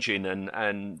changing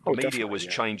and media was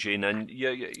changing, and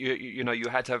you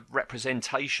had to have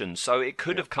representation. So it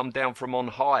could have come down from on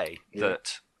high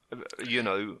that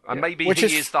and maybe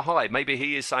he is the high. Maybe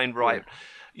he is saying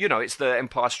it's the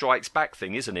Empire Strikes Back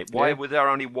thing, isn't it? Why were there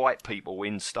only white people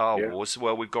in Star Wars?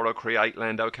 Well, we've got to create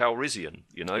Lando Calrissian,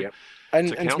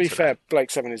 And to be fair,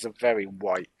 Blake Seven is a very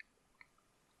white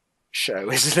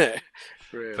show, isn't it?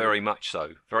 Really? Very much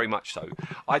so. Very much so.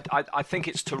 I think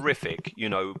it's terrific,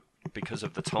 because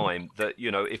of the time that,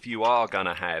 if you are going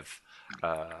to have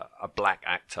a black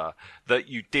actor, that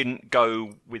you didn't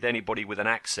go with anybody with an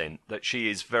accent, that she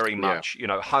is very much,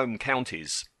 home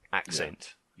counties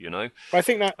accent, But I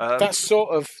think that that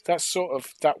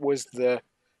was the...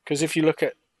 Because if you look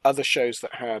at other shows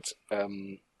that had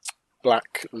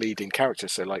black leading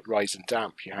characters, so like Rise and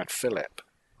Damp, you had Philip,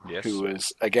 who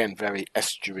was, again, very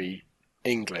estuary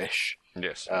English.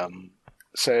 Yes.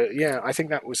 So I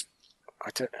think that was.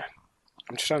 I'm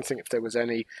just trying to think if there was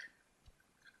any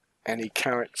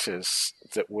characters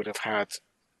that would have had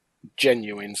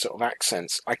genuine sort of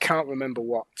accents. I can't remember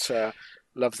what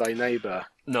Love Thy Neighbour.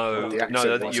 No,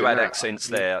 you had accents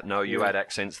there. No, you had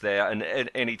accents there, and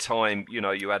at any time,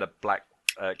 you had a black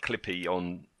clippy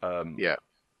on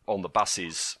the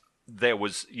buses.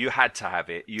 You had to have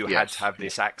it. You had to have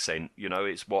this accent.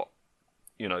 It's what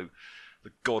the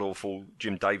god-awful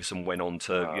Jim Davison went on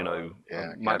to,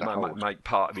 make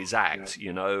part of his act,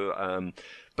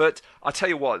 But I tell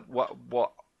you what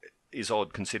is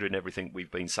odd, considering everything we've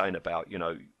been saying about,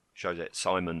 Josette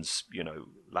Simon's,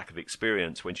 lack of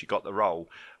experience when she got the role.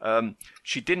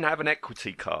 She didn't have an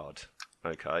equity card,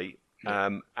 okay?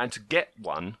 And to get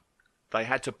one, they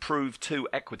had to prove to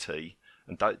equity,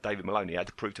 and David Maloney had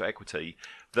to prove to equity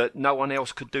that no one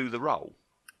else could do the role.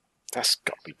 That's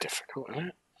got to be difficult,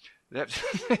 isn't it?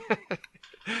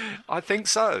 I think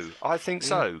so.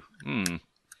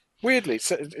 Weirdly,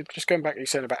 so just going back to you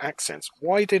saying about accents,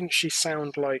 why didn't she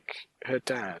sound like her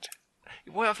dad?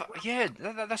 Well, yeah,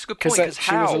 that's a good point. Because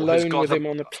she was alone with him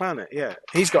on the planet. Yeah,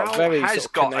 he's got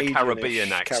a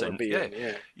Caribbean accent.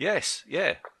 Yeah. Yes,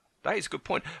 yeah. That is a good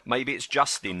point. Maybe it's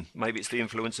Justin. Maybe it's the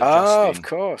influence of Justin. Justin. Oh, of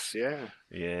course, yeah.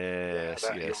 Yes,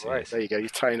 yes, you're right. yes. There you go. You're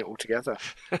tying it all together.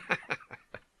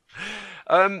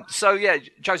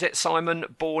 Josette Simon,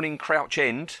 born in Crouch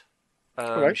End.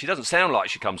 Right. She doesn't sound like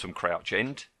she comes from Crouch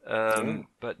End,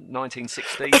 but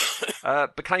 1960.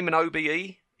 Became an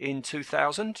OBE in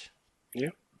 2000. Yeah.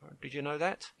 Did you know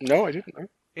that? No, I didn't know.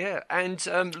 Yeah, and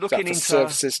looking Is that for into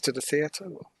services to the theatre.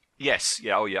 Yes,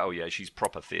 yeah, oh yeah. She's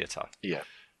proper theatre. Yeah.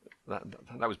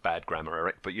 That was bad grammar,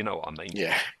 Eric, but you know what I mean.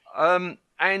 Yeah.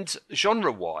 And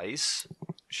genre-wise,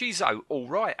 she's all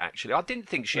right, actually. I didn't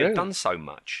think she had done so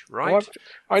much, right? Well,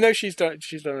 I know she's done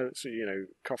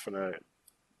coffin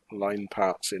line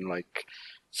parts in like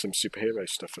some superhero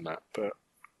stuff and that, but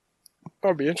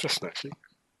that'd be interesting actually.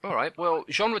 All right. Well,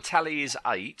 genre tally is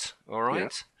 8. All right. Yeah.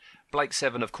 Blake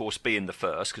 7, of course, being the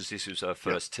first because this was her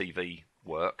first TV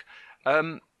work.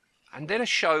 And then a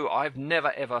show I've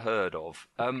never ever heard of,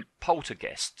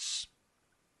 Poltergeists.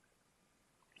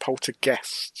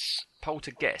 Poltergeists.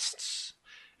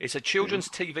 It's a children's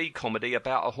TV comedy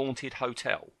about a haunted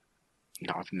hotel.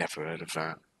 No, I've never heard of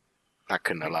that. That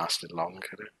couldn't have lasted long,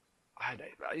 could it?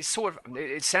 It's sort of.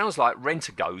 It sounds like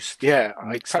Rent-A-Ghost. Yeah,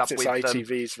 perhaps it's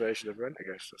ITV's version of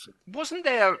Rent-A-Ghost or something. Wasn't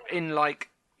there in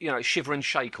Shiver and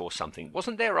Shake or something?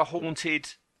 Wasn't there a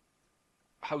haunted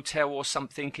hotel or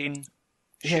something in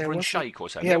Shiver and Shake or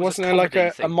something? Yeah, wasn't there like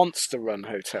a Monster Run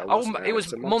hotel? It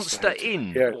was Monster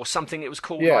Inn or something. It was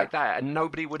called like that, and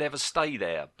nobody would ever stay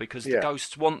there because the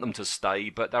ghosts want them to stay,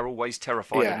 but they're always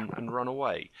terrified and run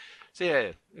away. So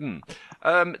yeah.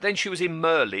 Then she was in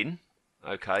Merlin.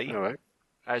 Okay. All right.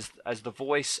 As the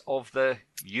voice of the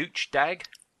Huge Dag.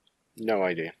 No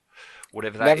idea.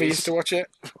 Whatever that Never is. used to watch it.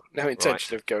 No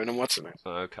intention of going and watching it.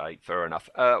 Okay, fair enough.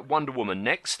 Wonder Woman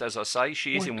next, as I say.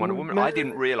 She is in Wonder Woman. I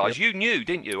didn't realise. You knew,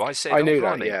 didn't you? I said I knew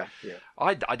that, yeah.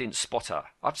 I didn't spot her.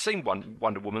 I've seen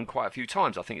Wonder Woman quite a few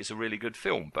times. I think it's a really good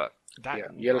film, but that...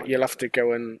 Yeah, you'll have to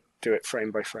go and do it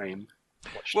frame by frame.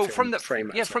 Well, from the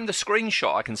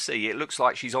screenshot I can see it looks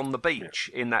like she's on the beach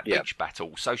in that beach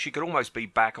battle, so she could almost be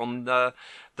back on the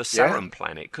Saturn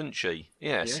planet, couldn't she?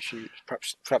 Yes. Yeah,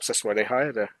 perhaps that's why they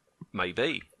hired her.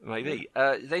 Maybe.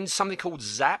 Then something called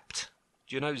Zapped.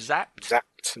 Do you know Zapped?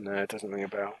 Zapped? No, it doesn't ring a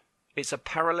bell. It's a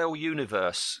parallel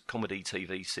universe comedy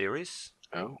TV series.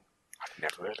 Oh, I've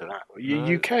never heard of that.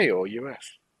 UK or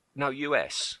US? No,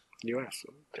 US. US.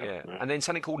 Yeah. And then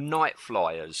something called Night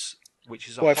Flyers, which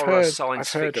is a horror science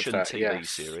fiction TV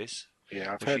series.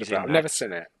 Yeah, I've heard of that. I've never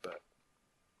seen it, but...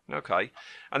 Okay.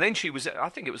 And then she was, I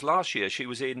think it was last year, she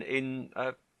was in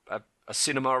a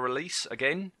cinema release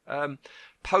again.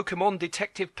 Pokemon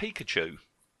Detective Pikachu.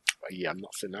 Yeah, I've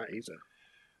not seen that either.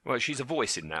 Well, she's a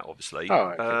voice in that, obviously.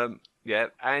 Oh, okay. Yeah,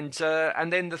 and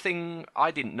then the thing I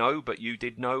didn't know, but you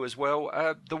did know as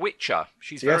well, The Witcher.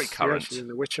 She's very current. Yeah, she's in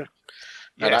The Witcher.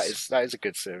 Yes. That is a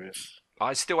good series.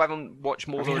 I still haven't watched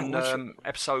more than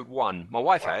episode 1. My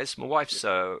wife has. My wife's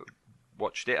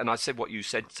watched it, and I said what you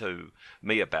said to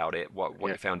me about it, what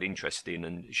you found interesting,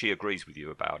 and she agrees with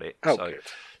you about it. Oh, good.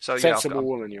 So sensible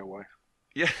woman, your wife.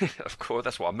 Yeah, of course.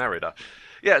 That's why I married her.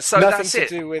 Yeah, so nothing that's it.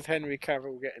 to do with Henry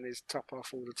Cavill getting his top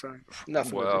off all the time.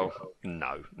 Nothing. Well,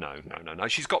 no.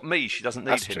 She's got me. She doesn't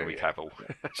need Henry Cavill.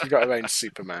 She's got her own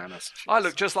Superman. I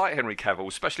look just like Henry Cavill,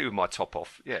 especially with my top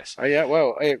off. Yes. Oh yeah.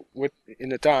 Well, in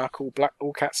the dark,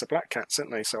 all cats are black cats,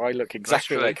 aren't they? So I look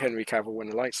exactly like Henry Cavill when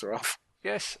the lights are off.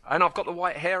 Yes, and I've got the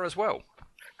white hair as well.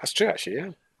 That's true,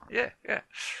 actually. Yeah. Yeah.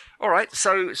 All right.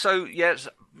 So yes,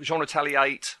 genre tally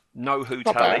 8. No Who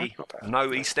tally, no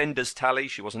EastEnders tally.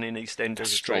 She wasn't in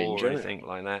EastEnders at all or anything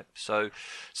like that. So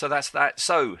that's that.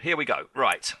 So here we go.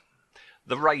 Right,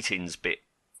 the ratings bit.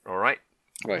 All right.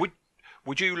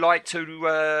 Would you like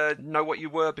to know what you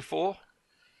were before?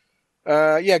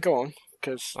 Yeah, go on.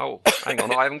 Cause hang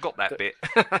on, I haven't got that bit.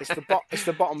 It's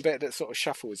the bottom bit that sort of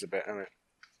shuffles a bit, isn't it?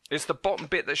 It's the bottom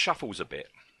bit that shuffles a bit.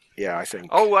 Yeah, I think.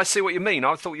 Oh, I see what you mean.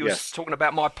 I thought you were talking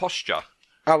about my posture.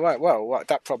 Oh, right. Well,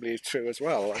 that probably is true as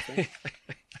well, I think.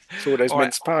 It's all those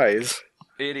mince pies.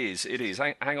 It is.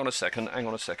 Hang on a second.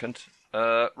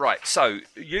 Right, so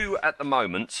you at the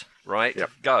moment, right,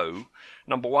 Yep. go,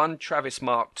 number 1, Travis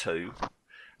Mark 2,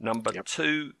 number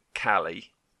 2,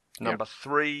 Callie, number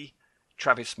 3,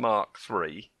 Travis Mark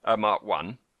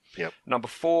 1, Yep. number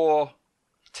 4,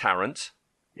 Tarrant,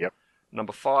 Yep.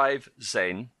 number 5,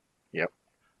 Zen, Yep.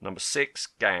 number 6,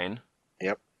 Gan,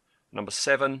 Yep. number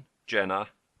 7, Jenna,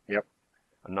 Yep.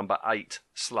 and number 8,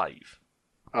 Slave.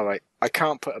 All right. I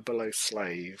can't put her below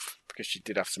Slave because she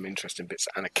did have some interesting bits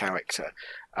and a character.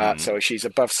 So she's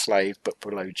above Slave but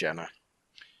below Jenna.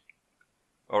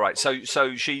 All right,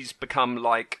 so she's become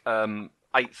like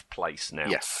 8th place now.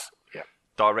 Yes. Yeah.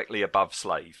 Directly above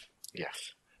Slave.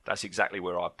 Yes. That's exactly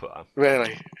where I put her.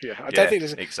 Really? Yeah. I don't think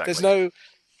exactly.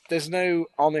 there's no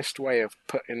honest way of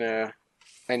putting her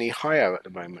any higher at the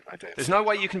moment. I don't. There's no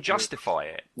way you can justify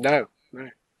it. No.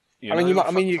 You I mean,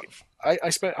 know?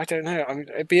 I suppose I don't know. I mean,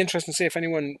 it'd be interesting to see if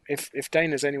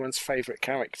Dayna's anyone's favourite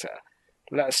character.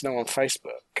 Let us know on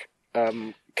Facebook,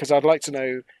 because I'd like to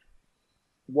know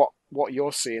what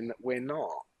you're seeing that we're not.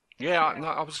 Yeah,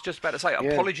 I was just about to say,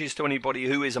 apologies to anybody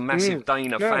who is a massive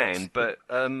Dayna fan, but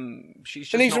she's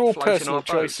just and these not are all floating personal our boat.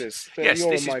 choices. Yes,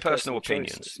 this is my personal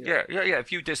opinions. choices, Yeah.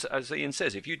 If you as Ian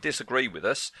says, if you disagree with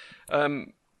us, go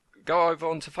over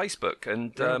onto Facebook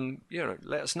and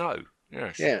let us know.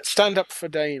 Yes. Yeah, stand up for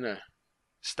Dayna.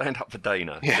 Stand up for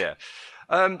Dayna. Yeah.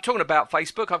 Talking about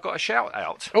Facebook, I've got a shout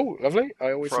out. Oh, lovely!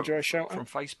 I always enjoy a shout out from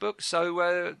Facebook.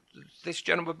 So this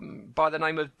gentleman by the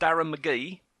name of Darren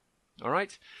McGee. All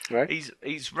right.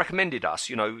 He's recommended us.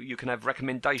 You know, you can have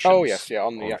recommendations. Oh yes,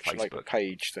 on the actual Facebook.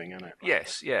 page thing, isn't it?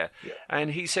 Yes, yeah.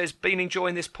 And he says, been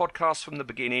enjoying this podcast from the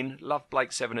beginning. Loved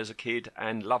Blake Seven as a kid,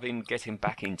 and loving getting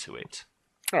back into it.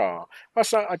 Oh,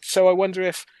 so I wonder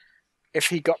if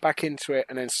he got back into it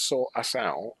and then sought us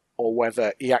out, or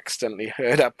whether he accidentally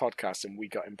heard our podcast and we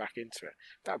got him back into it.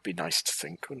 That would be nice to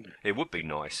think, wouldn't it? It would be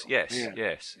nice. Yes.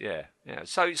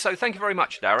 So thank you very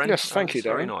much, Darren. Yes, thank you,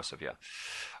 Darren. Very nice of you.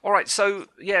 All right, so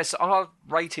yes, our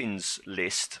ratings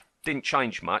list didn't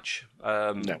change much.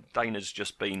 No. Dayna's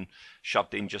just been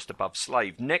shoved in just above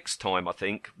Slave. Next time, I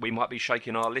think we might be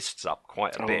shaking our lists up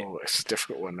quite a bit. Oh, it's a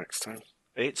difficult one next time.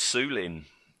 It's Sulin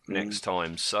next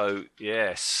time. So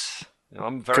yes,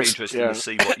 I'm very interested to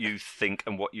see what you think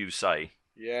and what you say.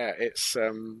 Yeah, it's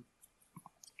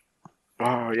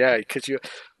because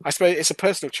I suppose it's a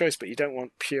personal choice, but you don't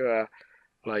want pure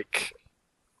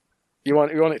you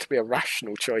want it to be a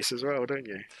rational choice as well, don't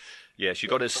you? Yes, you've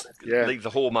got to leave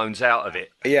the hormones out of it.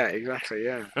 Yeah, exactly.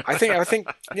 Yeah, I think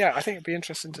it'd be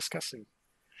interesting discussing.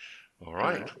 All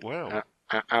right.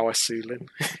 Our Sulin.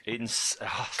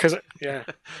 Because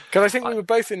I think we were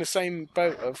both in the same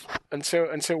boat of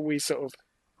until we sort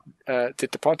of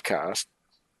did the podcast.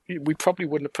 We probably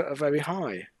wouldn't have put her very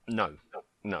high. No.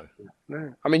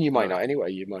 I mean, you might not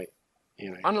anyway. You might.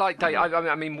 Unlike Dayna,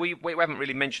 I mean, we haven't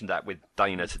really mentioned that with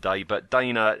Dayna today, but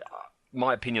Dayna,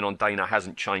 my opinion on Dayna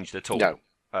hasn't changed at all. No,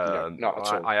 not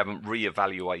at all. I haven't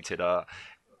re-evaluated her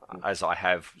as I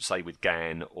have, say, with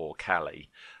Gan or Callie.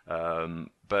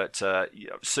 But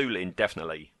Sulin,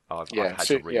 definitely, I've had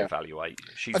to re-evaluate.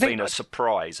 She's been a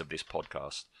surprise of this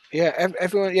podcast. Yeah,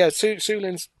 everyone. Yeah,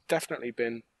 Sulin's definitely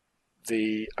been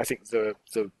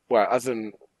other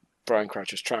than Brian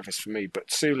Croucher's Travis for me, but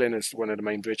Sulin is one of the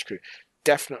main bridge crew.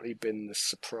 Definitely been the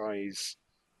surprise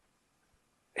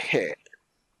hit.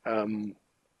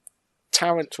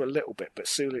 Tarrant to a little bit, but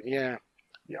Sulin,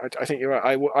 I think you're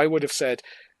right. I would have said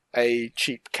a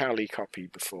cheap Callie copy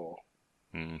before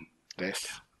this.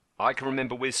 I can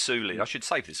remember with Sulin, I should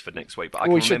save this for next week, but I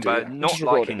can remember not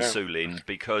liking Sulin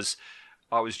because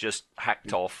I was just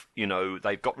hacked off. You know,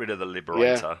 they've got rid of the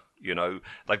Liberator. You know,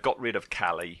 they've got rid of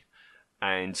Callie,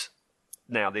 and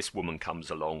now this woman comes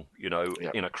along, in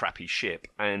a crappy ship,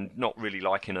 and not really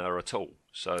liking her at all.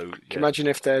 So, can you imagine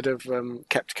if they'd have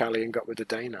kept Callie and got rid of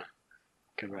Dayna?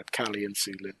 Could have had Callie and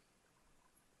Sulin.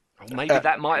 Maybe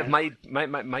that might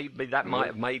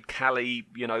have made Callie,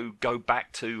 go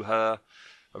back to her,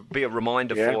 be a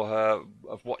reminder for her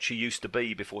of what she used to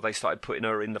be before they started putting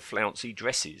her in the flouncy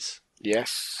dresses.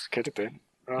 Yes, could have been.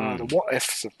 The what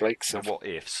ifs of Blake Seven. The what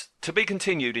ifs. To be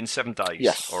continued in 7 days.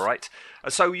 Yes. All right.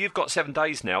 So you've got 7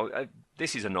 days now.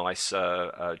 This is a nice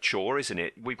chore, isn't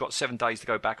it? We've got 7 days to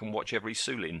go back and watch every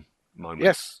Sulin moment.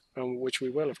 Yes, which we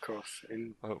will, of course,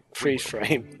 in freeze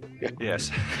frame.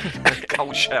 Yes.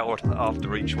 Cold shower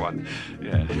after each one.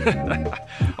 Yeah.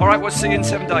 All right, we'll see you in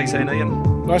 7 days then,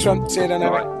 Ian. Nice one. See you then,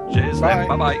 Eric. All right. Cheers. Bye.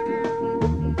 Bye-bye.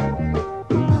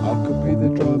 I could be the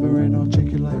driver in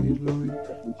articulated lorry.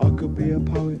 I could be a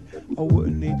poet, I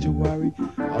wouldn't need to worry.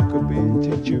 I could be a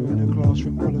teacher in a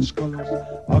classroom full of scholars.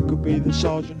 I could be the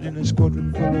sergeant in a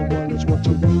squadron full of wallets. What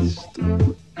a waste.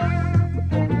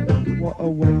 what a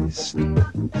waste.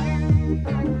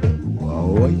 What a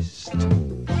waste.